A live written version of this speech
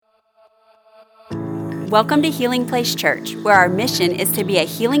Welcome to Healing Place Church, where our mission is to be a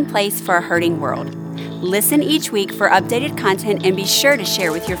healing place for a hurting world. Listen each week for updated content and be sure to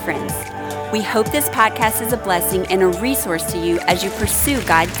share with your friends. We hope this podcast is a blessing and a resource to you as you pursue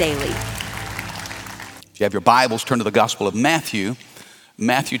God daily. If you have your Bibles, turn to the Gospel of Matthew,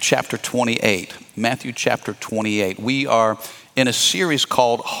 Matthew chapter 28. Matthew chapter 28. We are in a series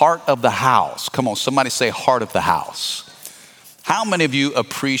called Heart of the House. Come on, somebody say Heart of the House. How many of you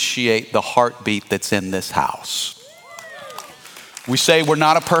appreciate the heartbeat that's in this house? We say we're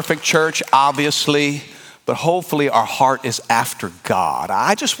not a perfect church, obviously, but hopefully our heart is after God.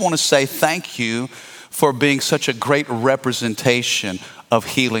 I just want to say thank you for being such a great representation of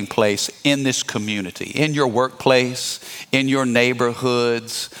Healing Place in this community, in your workplace, in your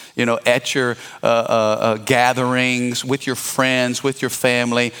neighborhoods, at your gatherings, with your friends, with your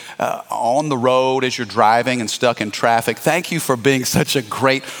family, on the road as you're driving and stuck in traffic. Thank you for being such a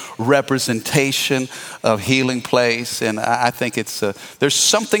great representation of Healing Place. And I think there's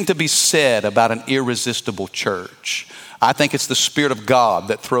something to be said about an irresistible church. I think it's the Spirit of God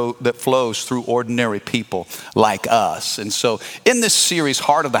that flows through ordinary people like us. And so in this series,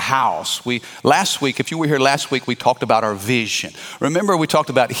 Heart of the House, if you were here last week, we talked about our vision. Remember, we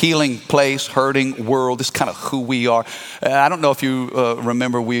talked about healing place, hurting world. This is kind of who we are. I don't know if you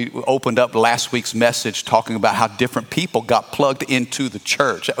remember, we opened up last week's message talking about how different people got plugged into the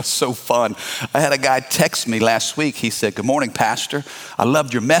church. That was so fun. I had a guy text me last week. He said, "Good morning, Pastor. I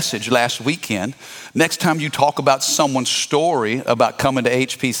loved your message last weekend. Next time you talk about someone's story about coming to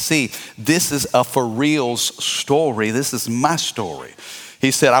HPC, this is a for reals story. This is my story."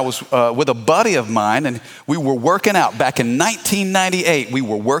 He said, "I was with a buddy of mine and we were working out back in 1998. We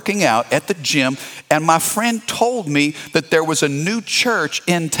were working out at the gym and my friend told me that there was a new church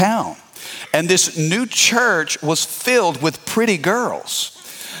in town. And this new church was filled with pretty girls."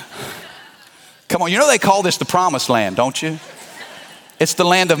 Come on, they call this the promised land, don't you? It's the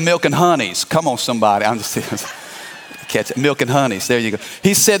land of milk and honeys. Come on, somebody. I'm just catch it. Milk and honeys. There you go.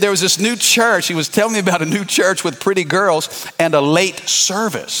 He said there was this new church. He was telling me about a new church with pretty girls and a late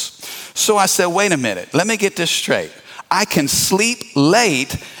service. So I said, wait a minute. Let me get this straight. I can sleep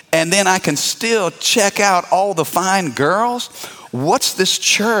late and then I can still check out all the fine girls? What's this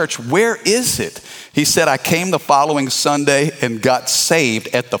church? Where is it? He said, I came the following Sunday and got saved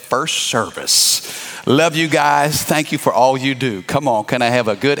at the first service. Love you guys. Thank you for all you do. Come on, can I have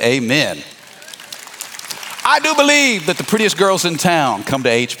a good amen? I do believe that the prettiest girls in town come to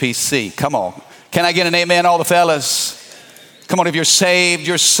HPC. Come on. Can I get an amen, all the fellas? Come on, if you're saved,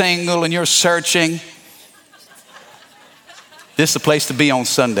 you're single, and you're searching, this is the place to be on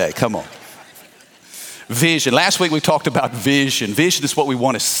Sunday. Come on. Vision. Last week we talked about vision. Vision is what we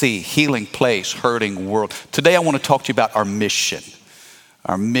want to see. Healing place, hurting world. Today I want to talk to you about our mission.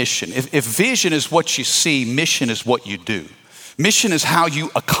 Our mission. If vision is what you see, mission is what you do. Mission is how you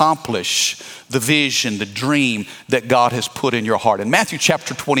accomplish the vision, the dream that God has put in your heart. In Matthew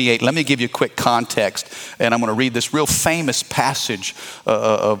chapter 28, let me give you a quick context, and I'm going to read this real famous passage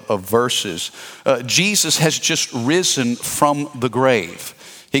of verses. Jesus has just risen from the grave.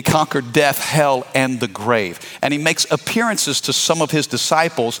 He conquered death, hell, and the grave. And he makes appearances to some of his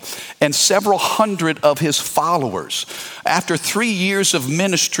disciples and several hundred of his followers. After 3 years of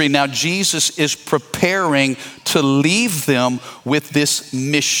ministry, now Jesus is preparing to leave them with this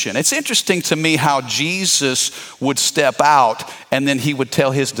mission. It's interesting to me how Jesus would step out and then he would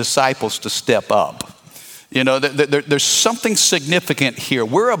tell his disciples to step up. There's something significant here.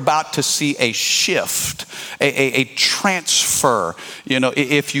 We're about to see a shift, a transfer,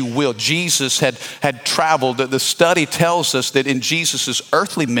 if you will. Jesus had traveled. The study tells us that in Jesus'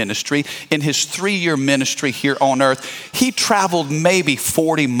 earthly ministry, in his 3-year ministry here on earth, he traveled maybe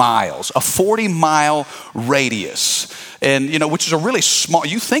 40 miles, a 40-mile radius. And, which is a really small,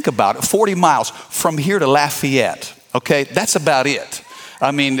 you think about it, 40 miles from here to Lafayette. Okay, that's about it. I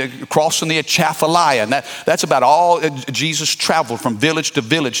mean, crossing the Atchafalaya, and that's about all Jesus traveled from village to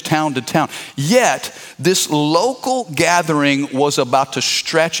village, town to town. Yet, this local gathering was about to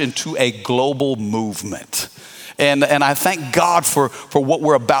stretch into a global movement. And I thank God for what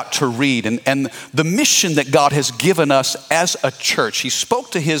we're about to read and the mission that God has given us as a church. He spoke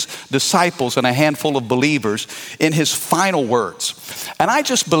to his disciples and a handful of believers in his final words. And I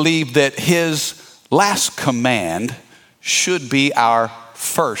just believe that his last command should be our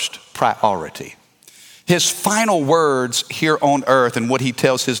first priority. His final words here on earth and what he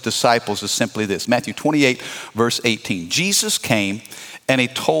tells his disciples is simply this. Matthew 28, verse 18. Jesus came and he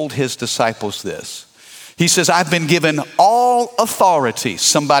told his disciples this. He says, I've been given all authority.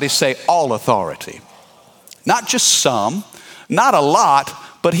 Somebody say all authority. Not just some, not a lot,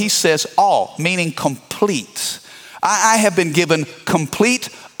 but he says all, meaning complete. I have been given complete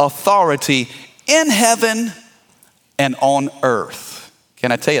authority in heaven and on earth.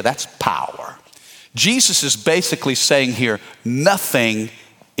 Can I tell you, that's power. Jesus is basically saying here, nothing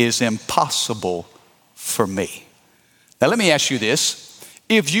is impossible for me. Now let me ask you this.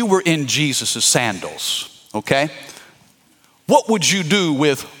 If you were in Jesus' sandals, okay, what would you do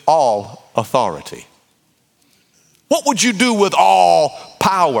with all authority? What would you do with all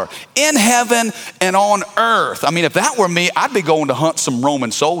power in heaven and on earth? I mean, if that were me, I'd be going to hunt some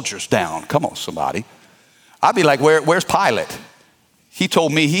Roman soldiers down. Come on, somebody. I'd be like, where's Pilate? He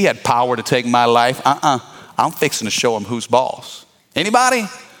told me he had power to take my life. I'm fixing to show him who's boss. Anybody?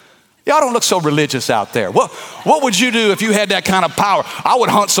 Y'all don't look so religious out there. What would you do if you had that kind of power? I would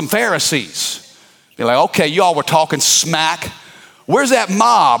hunt some Pharisees. Be like, okay, y'all were talking smack. Where's that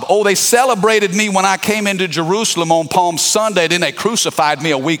mob? Oh, they celebrated me when I came into Jerusalem on Palm Sunday, then they crucified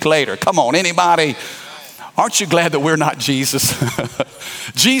me a week later. Come on, anybody? Aren't you glad that we're not Jesus?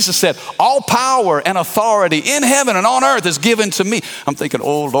 Jesus said, all power and authority in heaven and on earth is given to me. I'm thinking,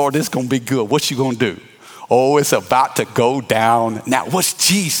 oh Lord, this is going to be good. What you going to do? Oh, it's about to go down. Now, what's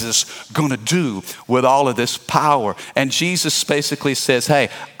Jesus going to do with all of this power? And Jesus basically says, hey,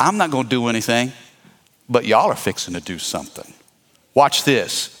 I'm not going to do anything, but y'all are fixing to do something. Watch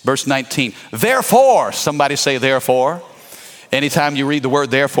this, verse 19. Therefore, somebody say therefore. Anytime you read the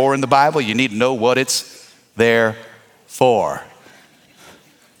word therefore in the Bible, you need to know what it's there for.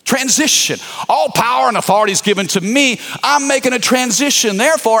 Transition. All power and authority is given to me. I'm making a transition.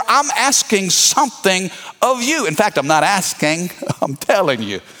 Therefore, I'm asking something of you. In fact, I'm not asking, I'm telling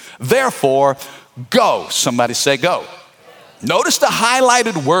you. Therefore, go. Somebody say go. Notice the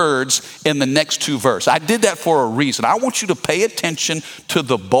highlighted words in the next two verses. I did that for a reason. I want you to pay attention to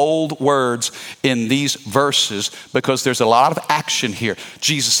the bold words in these verses because there's a lot of action here.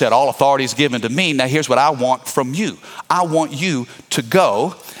 Jesus said, all authority is given to me. Now here's what I want from you. I want you to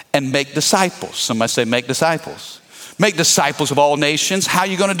go and make disciples. Somebody say make disciples. Make disciples of all nations. How are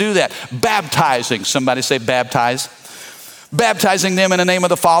you going to do that? Baptizing. Somebody say baptize. Baptizing them in the name of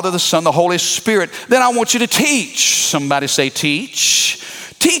the Father, the Son, the Holy Spirit. Then I want you to teach. Somebody say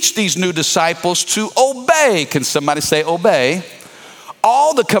teach. Teach these new disciples to obey. Can somebody say obey?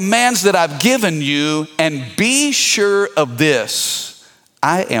 All the commands that I've given you, and be sure of this.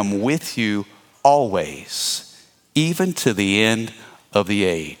 I am with you always, even to the end of the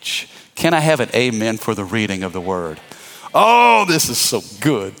age. Can I have an amen for the reading of the word? Oh, this is so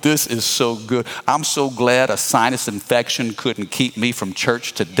good. This is so good. I'm so glad a sinus infection couldn't keep me from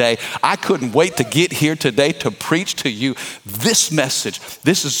church today. I couldn't wait to get here today to preach to you this message.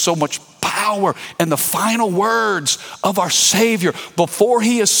 This is so much power in the final words of our Savior. Before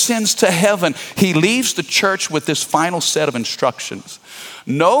he ascends to heaven, he leaves the church with this final set of instructions.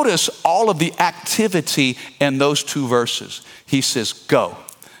 Notice all of the activity in those two verses. He says, go,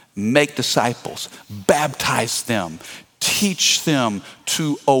 make disciples, baptize them, teach them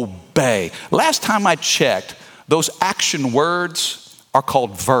to obey. Last time I checked, those action words are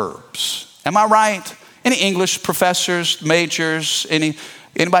called verbs. Am I right? Any English professors, majors,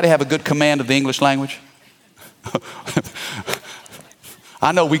 anybody have a good command of the English language?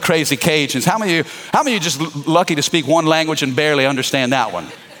 I know we crazy Cajuns. How many of you just lucky to speak one language and barely understand that one?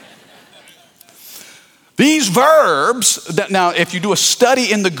 These verbs, now if you do a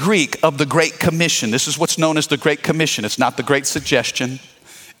study in the Greek of the Great Commission, this is what's known as the Great Commission. It's not the Great Suggestion.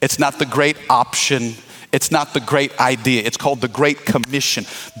 It's not the Great Option. It's not the Great Idea. It's called the Great Commission.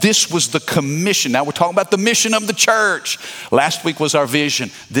 This was the commission. Now we're talking about the mission of the church. Last week was our vision.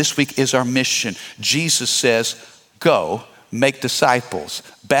 This week is our mission. Jesus says, go, make disciples,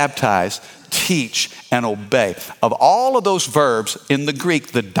 baptize, teach, and obey. Of all of those verbs in the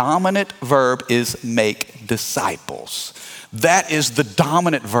Greek, the dominant verb is make disciples. That is the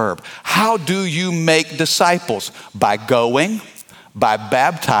dominant verb. How do you make disciples? By going, by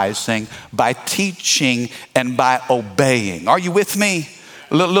baptizing, by teaching, and by obeying. Are you with me?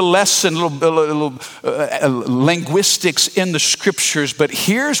 A little lesson, little linguistics in the scriptures, but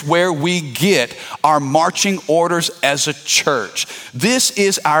here's where we get our marching orders as a church. This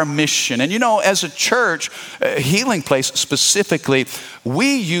is our mission. And you know, as a church, Healing Place specifically,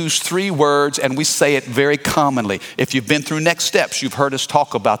 we use three words and we say it very commonly. If you've been through Next Steps, you've heard us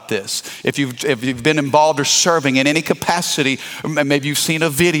talk about this. If you've been involved or serving in any capacity, maybe you've seen a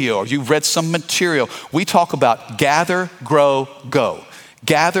video or you've read some material, we talk about gather, grow, go.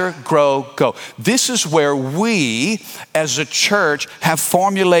 Gather, grow, go. This is where we as a church have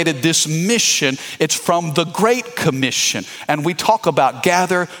formulated this mission. It's from the Great Commission. And we talk about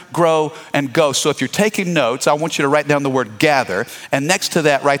gather, grow, and go. So if you're taking notes, I want you to write down the word gather. And next to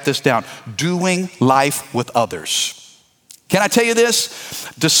that, write this down: doing life with others. Can I tell you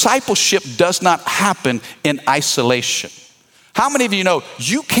this? Discipleship does not happen in isolation. How many of you know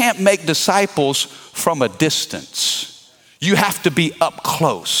you can't make disciples from a distance? You have to be up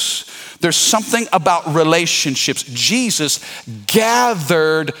close. There's something about relationships. Jesus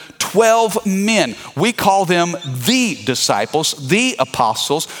gathered 12 men. We call them the disciples, the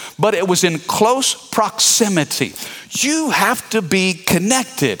apostles, but it was in close proximity. You have to be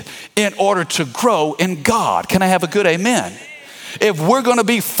connected in order to grow in God. Can I have a good amen? If we're going to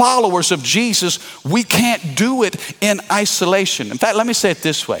be followers of Jesus, we can't do it in isolation. In fact, let me say it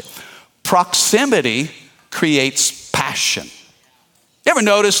this way. Proximity creates passion. You ever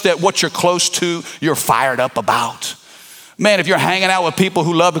notice that what you're close to, you're fired up about? Man, if you're hanging out with people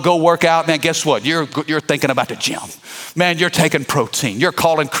who love to go work out, man, guess what? You're thinking about the gym. Man, you're taking protein. You're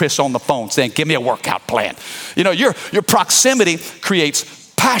calling Chris on the phone saying, give me a workout plan. You know, your proximity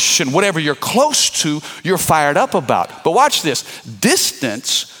creates passion. Whatever you're close to, you're fired up about. But watch this.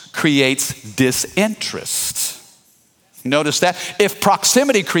 Distance creates disinterest. Notice that. If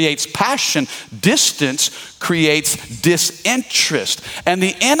proximity creates passion, distance creates disinterest. And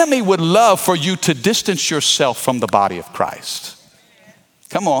the enemy would love for you to distance yourself from the body of Christ.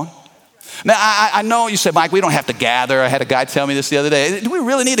 Come on. Now, I know you say, Mike, we don't have to gather. I had a guy tell me this the other day. Do we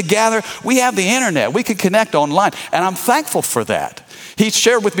really need to gather? We have the internet. We can connect online. And I'm thankful for that. He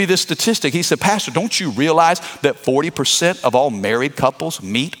shared with me this statistic. He said, Pastor, don't you realize that 40% of all married couples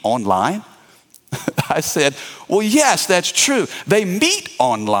meet online? I said, well, yes, that's true. They meet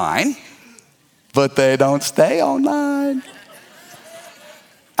online, but they don't stay online.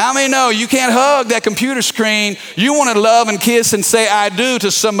 I mean, no, you can't hug that computer screen. You want to love and kiss and say, I do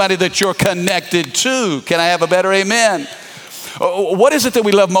to somebody that you're connected to. Can I have a better amen? What is it that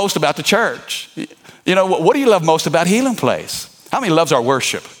we love most about the church? You know, what do you love most about Healing Place? How many loves our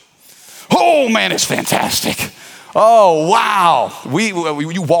worship? Oh, man, it's fantastic. Oh, wow.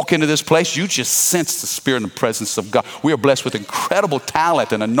 You walk into this place, you just sense the spirit and the presence of God. We are blessed with incredible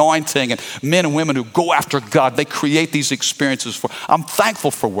talent and anointing and men and women who go after God. They create these experiences I'm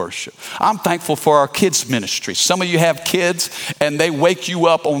thankful for worship. I'm thankful for our kids ministry. Some of you have kids and they wake you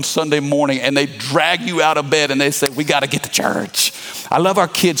up on Sunday morning and they drag you out of bed and they say, we got to get to church. I love our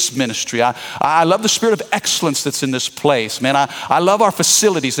kids ministry. I love the spirit of excellence that's in this place, man. I love our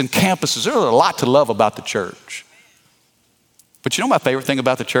facilities and campuses. There's a lot to love about the church. But you know my favorite thing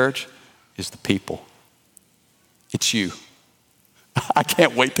about the church is the people. It's you. I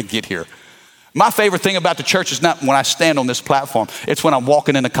can't wait to get here. My favorite thing about the church is not when I stand on this platform. It's when I'm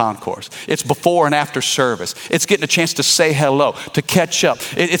walking in the concourse. It's before and after service. It's getting a chance to say hello, to catch up.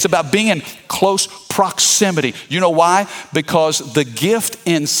 It's about being in close proximity. You know why? Because the gift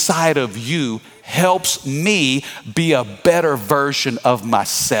inside of you helps me be a better version of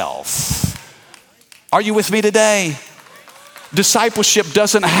myself. Are you with me today? Discipleship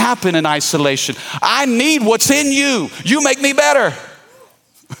doesn't happen in isolation. I need what's in you. You make me better.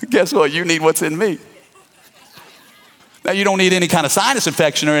 Guess what? You need what's in me. Now, you don't need any kind of sinus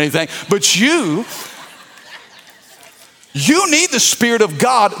infection or anything, but you need the Spirit of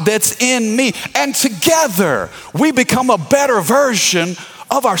God that's in me. And together, we become a better version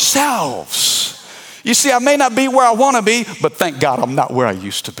of ourselves. You see, I may not be where I want to be, but thank God I'm not where I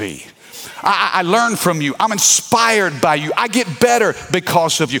used to be. I learn from you. I'm inspired by you. I get better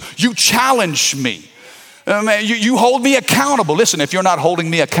because of you. You challenge me. You hold me accountable. Listen, if you're not holding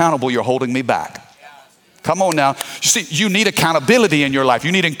me accountable, you're holding me back. Come on now. You see, you need accountability in your life.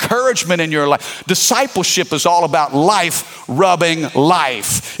 You need encouragement in your life. Discipleship is all about life rubbing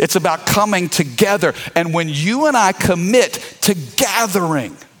life. It's about coming together. And when you and I commit to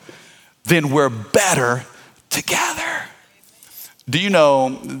gathering, then we're better together. Do you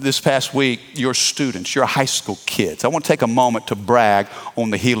know this past week, your students, your high school kids, I want to take a moment to brag on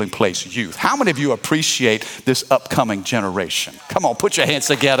the Healing Place youth. How many of you appreciate this upcoming generation? Come on, put your hands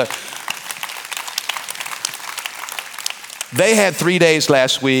together. They had 3 days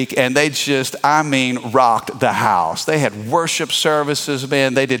last week and they just, rocked the house. They had worship services,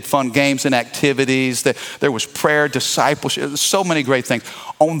 man. They did fun games and activities. There was prayer, discipleship, so many great things.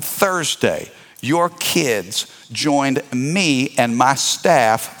 On Thursday, your kids joined me and my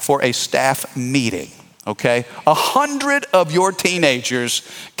staff for a staff meeting, okay? 100 of your teenagers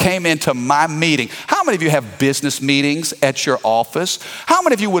came into my meeting. How many of you have business meetings at your office? How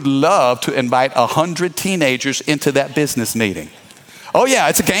many of you would love to invite 100 teenagers into that business meeting? Oh yeah,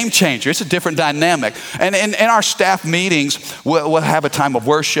 it's a game changer. It's a different dynamic. And in our staff meetings, we'll have a time of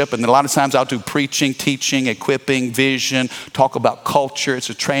worship, and a lot of times I'll do preaching, teaching, equipping, vision, talk about culture. It's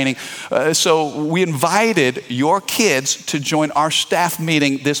a training. So we invited your kids to join our staff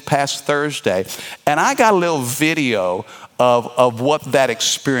meeting this past Thursday, and I got a little video of what that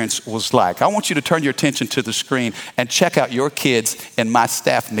experience was like. I want you to turn your attention to the screen and check out your kids in my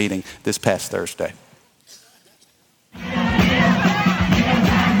staff meeting this past Thursday.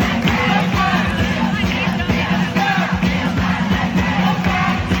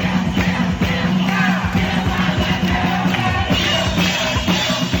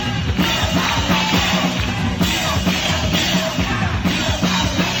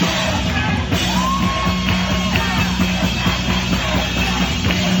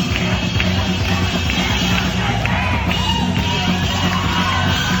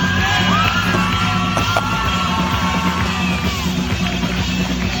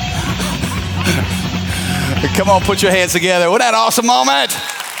 Come on, put your hands together. Wasn't that an awesome moment?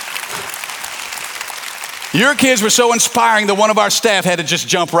 Your kids were so inspiring that one of our staff had to just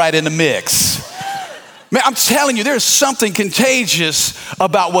jump right in the mix. Man, I'm telling you, there's something contagious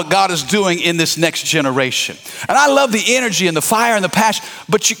about what God is doing in this next generation. And I love the energy and the fire and the passion,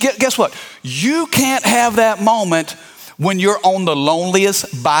 but guess what? You can't have that moment when you're on the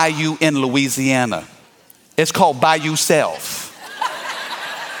loneliest bayou in Louisiana. It's called Bayou Self.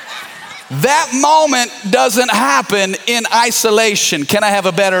 That moment doesn't happen in isolation. Can I have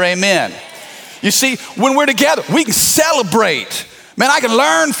a better amen? You see, when we're together, we can celebrate. Man, I can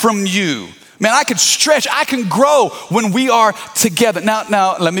learn from you. Man, I can stretch, I can grow when we are together.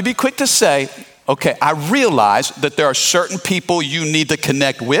 Now, let me be quick to say, okay, I realize that there are certain people you need to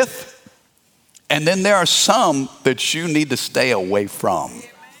connect with, and then there are some that you need to stay away from.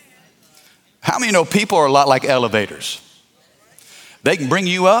 How many know people are a lot like elevators? They can bring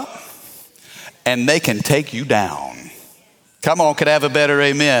you up, and they can take you down. Come on, could I have a better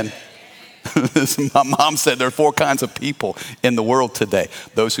amen? My mom said there are 4 kinds of people in the world today.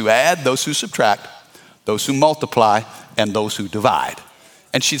 Those who add, those who subtract, those who multiply, and those who divide.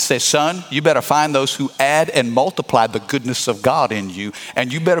 And she'd say, son, you better find those who add and multiply the goodness of God in you,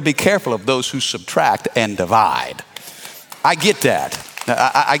 and you better be careful of those who subtract and divide. I get that.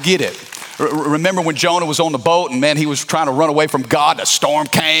 I get it. Remember when Jonah was on the boat and man, he was trying to run away from God. A storm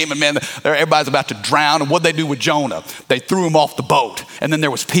came and man, everybody's about to drown. And what'd they do with Jonah? They threw him off the boat and then there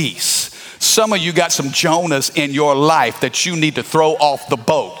was peace. Some of you got some Jonahs in your life that you need to throw off the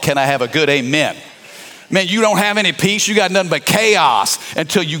boat. Can I have a good amen? Man, you don't have any peace. You got nothing but chaos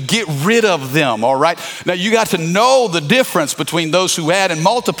until you get rid of them, all right? Now, you got to know the difference between those who add and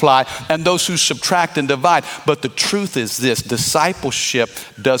multiply and those who subtract and divide. But the truth is this, discipleship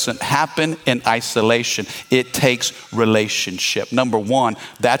doesn't happen in isolation. It takes relationship. Number 1,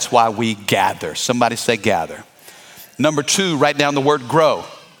 that's why we gather. Somebody say gather. Number 2, write down the word grow.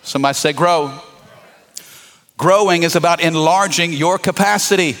 Somebody say grow. Growing is about enlarging your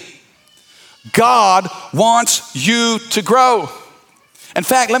capacity. God wants you to grow. In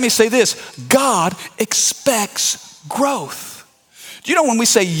fact, let me say this, God expects growth. Do you know when we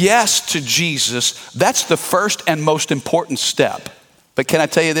say yes to Jesus, that's the first and most important step. But can I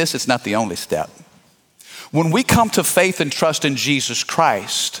tell you this, it's not the only step. When we come to faith and trust in Jesus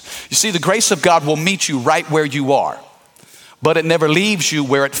Christ, you see the grace of God will meet you right where you are, but it never leaves you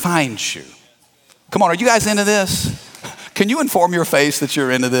where it finds you. Come on, are you guys into this? Can you inform your face that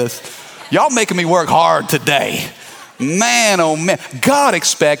you're into this? Y'all making me work hard today. Man, oh man. God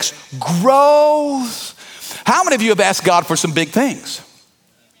expects growth. How many of you have asked God for some big things?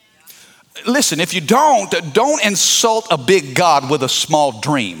 Listen, if you don't insult a big God with a small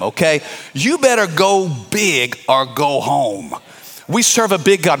dream, okay? You better go big or go home. We serve a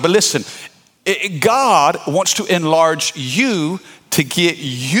big God, but listen, God wants to enlarge you to get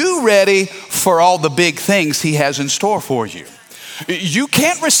you ready for all the big things he has in store for you. You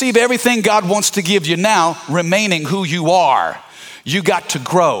can't receive everything God wants to give you now remaining who you are. You got to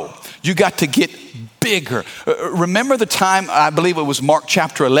grow. You got to get bigger. Remember the time, I believe it was Mark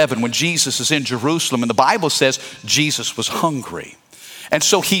chapter 11, when Jesus is in Jerusalem and the Bible says Jesus was hungry. And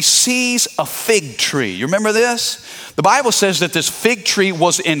so he sees a fig tree. You remember this? The Bible says that this fig tree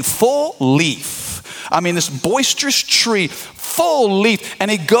was in full leaf. I mean, this boisterous tree, full leaf. And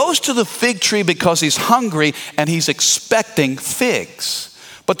he goes to the fig tree because he's hungry and he's expecting figs.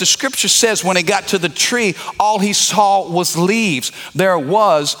 But the scripture says when he got to the tree, all he saw was leaves. There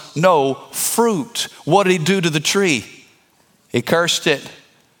was no fruit. What did he do to the tree? He cursed it.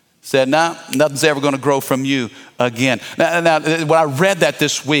 Said, no, nothing's ever going to grow from you again. Now, when I read that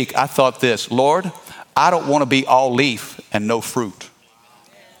this week, I thought this, Lord, I don't want to be all leaf and no fruit.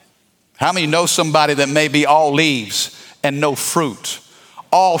 How many know somebody that may be all leaves and no fruit?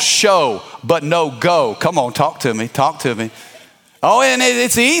 All show, but no go. Come on, talk to me. Oh, and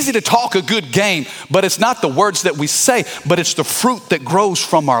it's easy to talk a good game, but it's not the words that we say, but it's the fruit that grows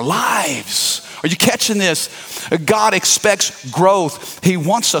from our lives. Are you catching this? God expects growth. He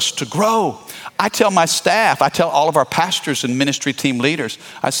wants us to grow. I tell my staff, I tell all of our pastors and ministry team leaders,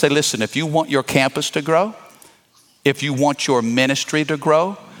 I say, listen, if you want your campus to grow, if you want your ministry to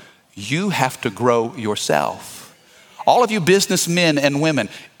grow, you have to grow yourself. All of you businessmen and women,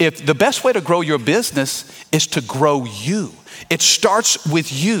 if the best way to grow your business is to grow you. It starts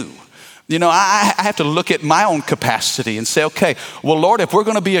with you. You know, I have to look at my own capacity and say, okay, well, Lord, if we're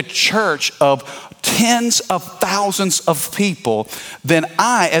going to be a church of tens of thousands of people, then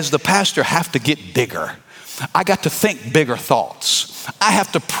I, as the pastor, have to get bigger. I got to think bigger thoughts. I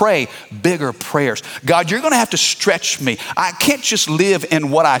have to pray bigger prayers. God, you're going to have to stretch me. I can't just live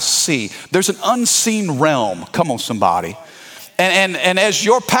in what I see. There's an unseen realm. Come on, somebody. And as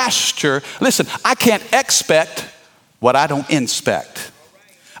your pastor, listen, I can't expect what I don't inspect.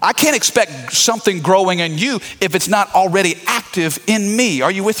 I can't expect something growing in you if it's not already active in me.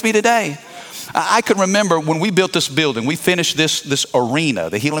 Are you with me today? I can remember when we built this building, we finished this arena,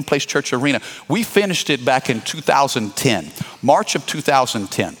 the Healing Place Church Arena. We finished it back in 2010, March of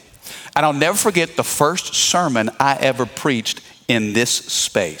 2010. And I'll never forget the first sermon I ever preached in this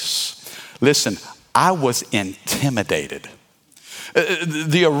space. Listen, I was intimidated.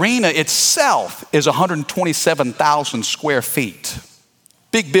 The arena itself is 127,000 square feet.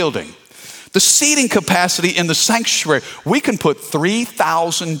 Big building. The seating capacity in the sanctuary, we can put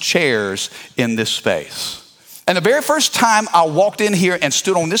 3,000 chairs in this space. And the very first time I walked in here and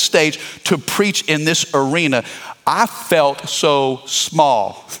stood on this stage to preach in this arena, I felt so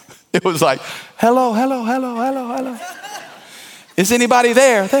small. It was like, hello. Is anybody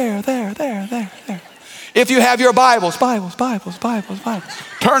there? There. If you have your Bibles.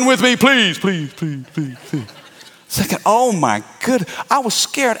 Turn with me, please. Second, oh my goodness, I was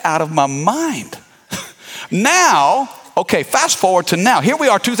scared out of my mind. Now, okay, fast forward to now. Here we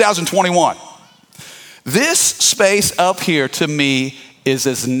are, 2021. This space up here to me is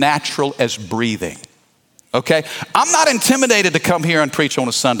as natural as breathing. Okay? I'm not intimidated to come here and preach on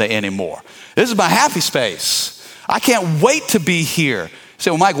a Sunday anymore. This is my happy space. I can't wait to be here. You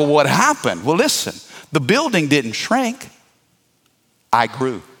say, well, Michael, what happened? Well, listen, the building didn't shrink. I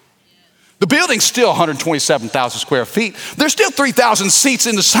grew. The building's still 127,000 square feet. There's still 3,000 seats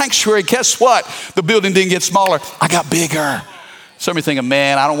in the sanctuary. Guess what? The building didn't get smaller. I got bigger. Some of you thinking,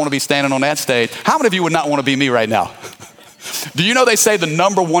 man, I don't want to be standing on that stage. How many of you would not want to be me right now? Do you know they say the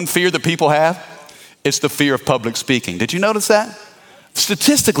number one fear that people have? It's the fear of public speaking. Did you notice that?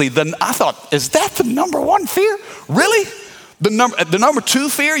 Statistically, I thought, is that the number one fear? Really? The number two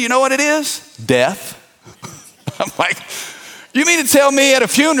fear, you know what it is? Death. I'm like, you mean to tell me at a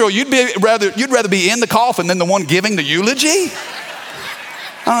funeral you'd rather be in the coffin than the one giving the eulogy?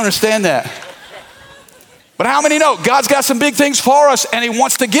 I don't understand that. But how many know God's got some big things for us and he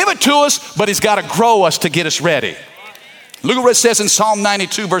wants to give it to us, but he's got to grow us to get us ready. Look at what it says in Psalm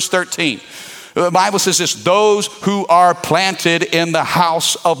 92 verse 13. The Bible says this, those who are planted in the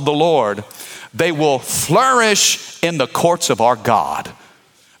house of the Lord, they will flourish in the courts of our God.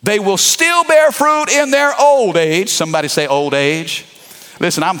 They will still bear fruit in their old age. Somebody say old age.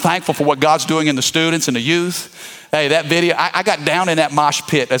 Listen, I'm thankful for what God's doing in the students and the youth. Hey, that video, I got down in that mosh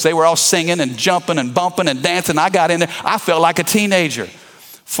pit as they were all singing and jumping and bumping and dancing. I got in there. I felt like a teenager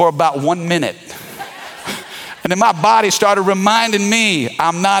for about 1 minute. And then my body started reminding me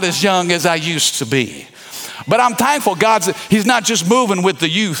I'm not as young as I used to be. But I'm thankful he's not just moving with the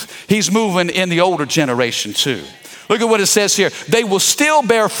youth. He's moving in the older generation too. Look at what it says here. They will still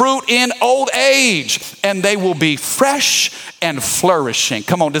bear fruit in old age, and they will be fresh and flourishing.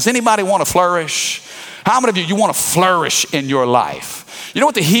 Come on, does anybody want to flourish? How many of you want to flourish in your life? You know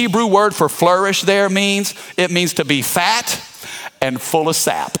what the Hebrew word for flourish there means? It means to be fat and full of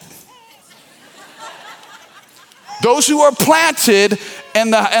sap. Those who are planted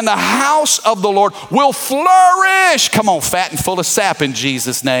in the house of the Lord will flourish. Come on, fat and full of sap in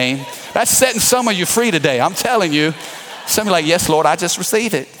Jesus' name. That's setting some of you free today. I'm telling you. Some of you are like, yes, Lord, I just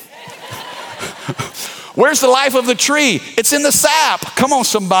received it. Where's the life of the tree? It's in the sap. Come on,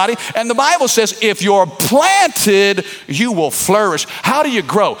 somebody. And the Bible says, if you're planted, you will flourish. How do you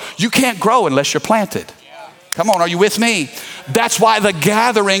grow? You can't grow unless you're planted. Come on, are you with me? That's why the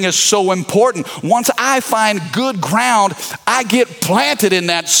gathering is so important. Once I find good ground, I get planted in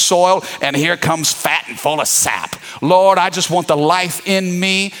that soil, and here comes fat and full of sap. Lord, I just want the life in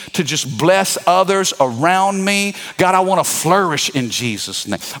me to just bless others around me. God, I want to flourish in Jesus'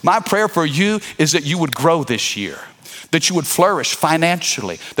 name. My prayer for you is that you would grow this year, that you would flourish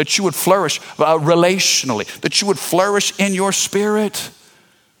financially, that you would flourish relationally, that you would flourish in your spirit.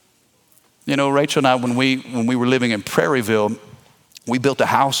 You know, Rachel and I, when we were living in Prairieville, we built a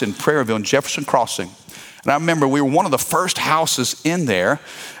house in Prairieville in Jefferson Crossing. And I remember we were one of the first houses in there,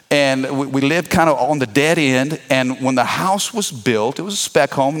 and we lived kind of on the dead end. And when the house was built, it was a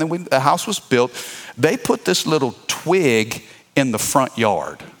spec home, and then the house was built, they put this little twig in the front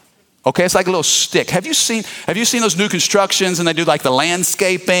yard. Okay, it's like a little stick. Have you seen those new constructions, and they do like the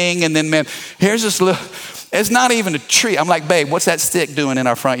landscaping, and then, man, here's this little, it's not even a tree. I'm like, babe, what's that stick doing in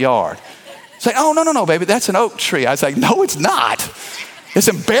our front yard? It's like, oh, no, baby, that's an oak tree. I was like, no, it's not. It's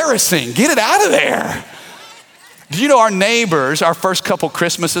embarrassing. Get it out of there. Do you know our neighbors, our first couple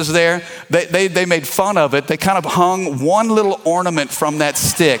Christmases there, they made fun of it. They kind of hung one little ornament from that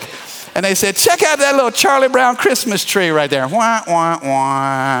stick. And they said, check out that little Charlie Brown Christmas tree right there. Wah, wah,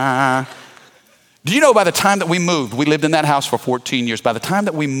 wah. Do you know by the time that we moved, we lived in that house for 14 years. By the time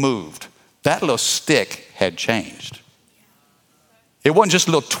that we moved, that little stick had changed. It wasn't just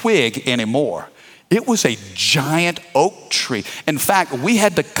a little twig anymore. It was a giant oak tree. In fact, we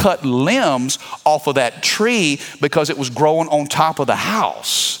had to cut limbs off of that tree because it was growing on top of the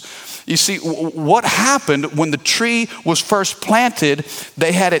house. You see, what happened when the tree was first planted,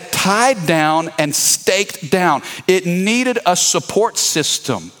 they had it tied down and staked down. It needed a support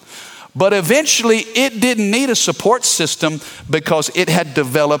system. But eventually, it didn't need a support system because it had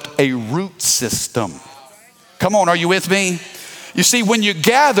developed a root system. Come on, are you with me? You see, when you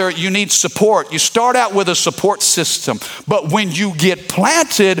gather, you need support. You start out with a support system. But when you get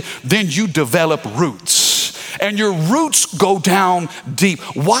planted, then you develop roots. And your roots go down deep.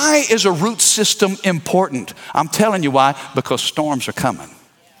 Why is a root system important? I'm telling you why. Because storms are coming.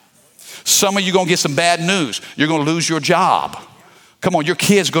 Some of you are going to get some bad news. You're going to lose your job. Come on, your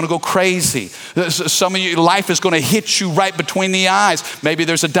kid's going to go crazy. Some of you, life is going to hit you right between the eyes. Maybe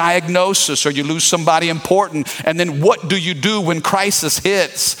there's a diagnosis or you lose somebody important. And then what do you do when crisis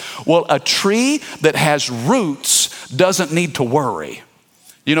hits? Well, a tree that has roots doesn't need to worry.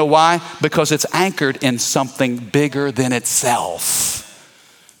 You know why? Because it's anchored in something bigger than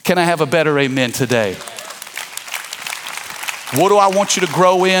itself. Can I have a better amen today? What do I want you to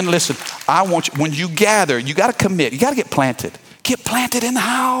grow in? Listen, I want you, when you gather, you got to commit. You got to get planted. Get planted in the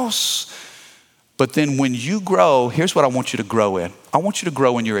house. But then when you grow, here's what I want you to grow in. I want you to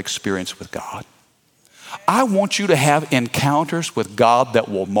grow in your experience with God. I want you to have encounters with God that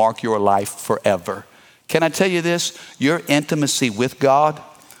will mark your life forever. Can I tell you this? Your intimacy with God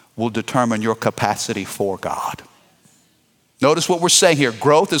will determine your capacity for God. Notice what we're saying here.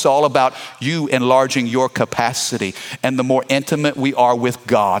 Growth is all about you enlarging your capacity. And the more intimate we are with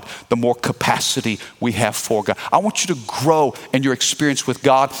God, the more capacity we have for God. I want you to grow in your experience with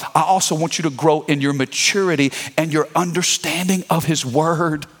God. I also want you to grow in your maturity and your understanding of His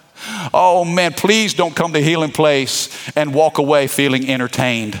Word. Oh man, please don't come to Healing Place and walk away feeling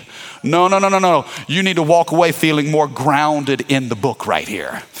entertained. No. You need to walk away feeling more grounded in the book right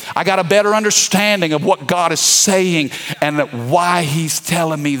here. I got a better understanding of what God is saying and why He's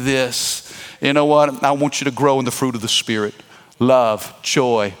telling me this. You know what? I want you to grow in the fruit of the Spirit. Love,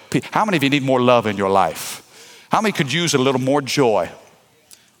 joy, peace. How many of you need more love in your life? How many could use a little more joy?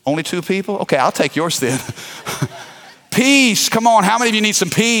 Only 2 people? Okay, I'll take yours then. Peace. Come on. How many of you need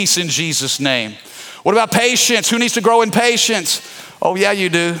some peace in Jesus' name? What about patience? Who needs to grow in patience? Oh, yeah, you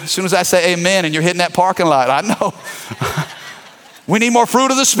do. As soon as I say amen and you're hitting that parking lot, I know. We need more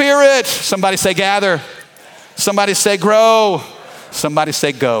fruit of the Spirit. Somebody say gather. Somebody say grow. Somebody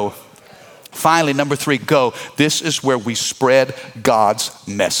say go. Finally, number 3, go. This is where we spread God's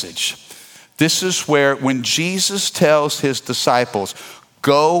message. This is where when Jesus tells His disciples,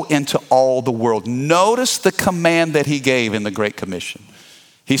 go into all the world. Notice the command that He gave in the Great Commission.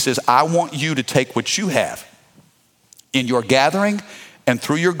 He says, I want you to take what you have in your gathering and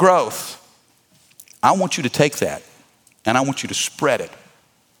through your growth. I want you to take that and I want you to spread it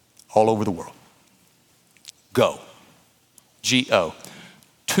all over the world. Go. G-O.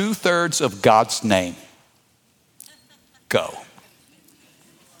 2/3 of God's name. Go.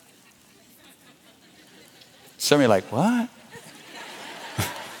 Some of you are like, what?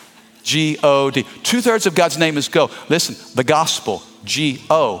 G-O-D. 2/3 of God's name is go. Listen, the gospel,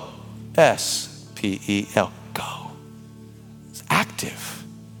 G-O-S-P-E-L. Go. It's active.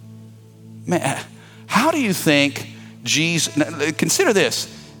 Man, how how do you think Jesus, consider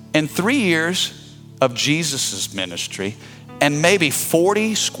this, in 3 years of Jesus' ministry and maybe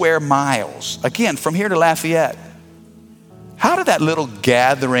 40 square miles, again, from here to Lafayette, how did that little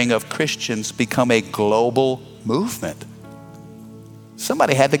gathering of Christians become a global movement?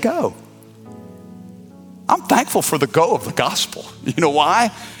 Somebody had to go. I'm thankful for the go of the gospel. You know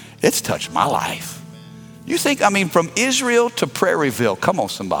why? It's touched my life. You think, from Israel to Prairieville, come on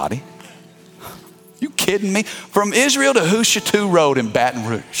somebody. You kidding me? From Israel to Hoosier 2 Road in Baton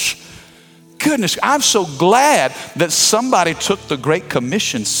Rouge. Goodness, I'm so glad that somebody took the Great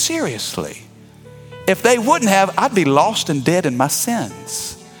Commission seriously. If they wouldn't have, I'd be lost and dead in my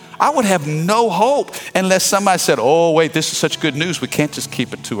sins. I would have no hope unless somebody said, oh, wait, this is such good news. We can't just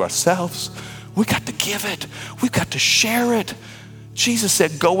keep it to ourselves. We got to give it. We've got to share it. Jesus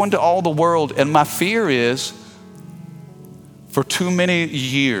said, go into all the world. And my fear is, for too many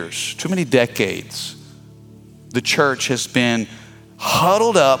years, too many decades, the church has been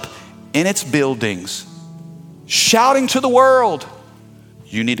huddled up in its buildings, shouting to the world,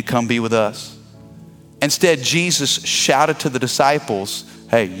 you need to come be with us. Instead, Jesus shouted to the disciples,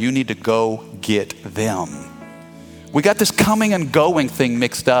 hey, you need to go get them. We got this coming and going thing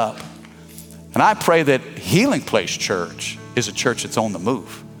mixed up. And I pray that Healing Place Church is a church that's on the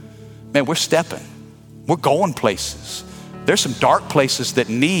move. Man, we're stepping. We're going places. There's some dark places that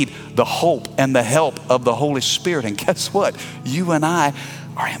need the hope and the help of the Holy Spirit. And guess what? You and I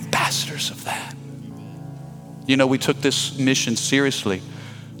are ambassadors of that. You know, we took this mission seriously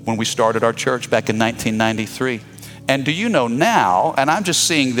when we started our church back in 1993. And do you know now, and I'm just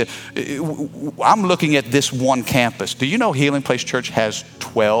seeing that, I'm looking at this one campus. Do you know Healing Place Church has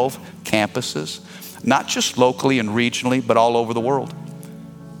 12 campuses? Not just locally and regionally, but all over the world.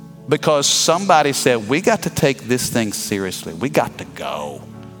 Because somebody said, we got to take this thing seriously. We got to go.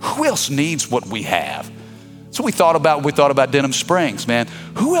 Who else needs what we have? So we thought about Denham Springs, man.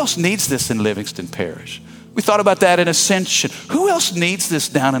 Who else needs this in Livingston Parish? We thought about that in Ascension. Who else needs this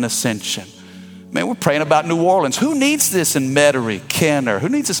down in Ascension? Man, we're praying about New Orleans. Who needs this in Metairie, Kenner? Who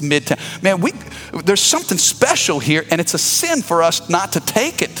needs this Midtown? Man, there's something special here, and it's a sin for us not to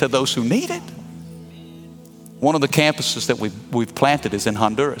take it to those who need it. One of the campuses that we've planted is in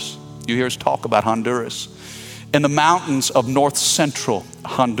Honduras. You hear us talk about Honduras. In the mountains of north central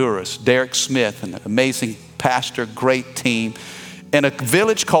Honduras, Derek Smith, an amazing pastor, great team, in a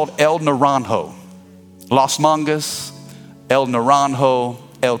village called El Naranjo. Las Mangas, El Naranjo,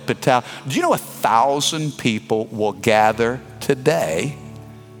 El Pital. Do you know 1,000 people will gather today?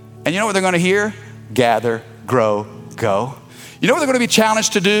 And you know what they're going to hear? Gather, grow, go. You know what they're going to be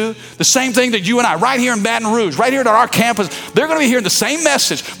challenged to do? The same thing that you and I, right here in Baton Rouge, right here at our campus, they're going to be hearing the same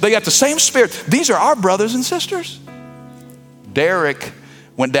message. They got the same spirit. These are our brothers and sisters. Derek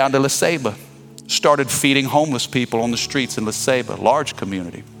went down to La Ceiba, started feeding homeless people on the streets in La Ceiba, large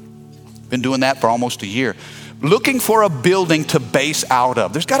community. Been doing that for almost a year. Looking for a building to base out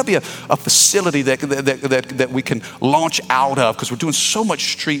of. There's got to be a facility that we can launch out of because we're doing so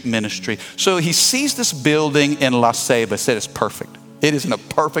much street ministry. So he sees this building in La Ceiba, said it's perfect. It is in a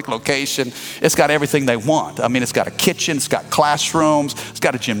perfect location. It's got everything they want. It's got a kitchen, it's got classrooms, it's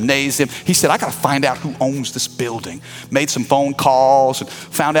got a gymnasium. He said, I got to find out who owns this building. Made some phone calls and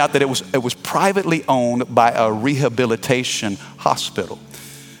found out that it was privately owned by a rehabilitation hospital.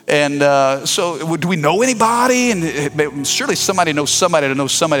 And so do we know anybody? And surely somebody knows somebody that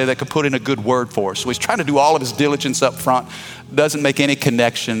knows somebody that could put in a good word for us. So he's trying to do all of his diligence up front, doesn't make any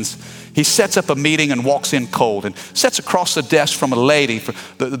connections. He sets up a meeting and walks in cold and sits across the desk from a lady from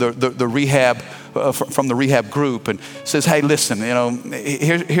the rehab group and says, hey, listen,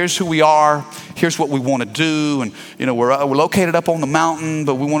 here's who we are. Here's what we want to do. And, we're located up on the mountain,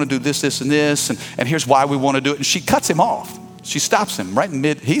 but we want to do this, this, and this. And here's why we want to do it. And she cuts him off. She stops him right in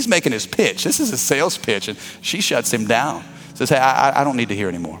mid. He's making his pitch. This is a sales pitch. And she shuts him down. Says, hey, I don't need to hear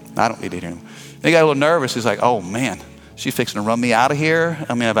anymore. I don't need to hear anymore. And he got a little nervous. He's like, oh, man, she's fixing to run me out of here.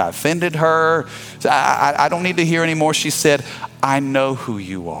 Have I offended her? So I don't need to hear anymore. She said, I know who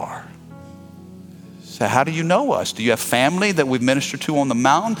you are. So how do you know us? Do you have family that we've ministered to on the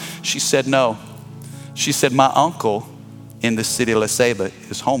mountain? She said, no. She said, my uncle in the city of La Ceiba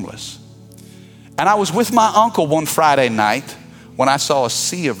is homeless. And I was with my uncle one Friday night when I saw a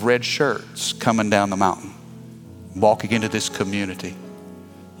sea of red shirts coming down the mountain, walking into this community.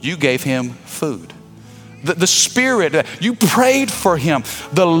 You gave him food. The spirit, you prayed for him.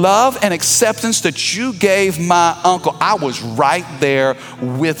 The love and acceptance that you gave my uncle, I was right there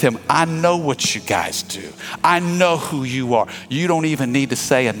with him. I know what you guys do. I know who you are. You don't even need to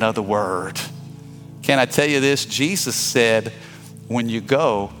say another word. Can I tell you this? Jesus said, when you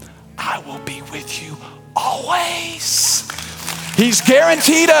go, I will be with you always. He's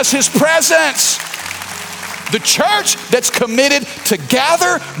guaranteed us his presence. The church that's committed to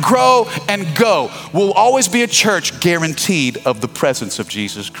gather, grow, and go will always be a church guaranteed of the presence of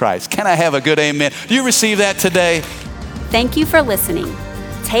Jesus Christ. Can I have a good amen? Do you receive that today? Thank you for listening.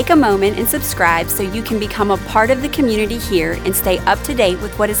 Take a moment and subscribe so you can become a part of the community here and stay up to date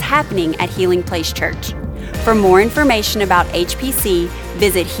with what is happening at Healing Place Church. For more information about HPC,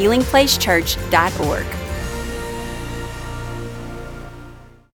 visit healingplacechurch.org.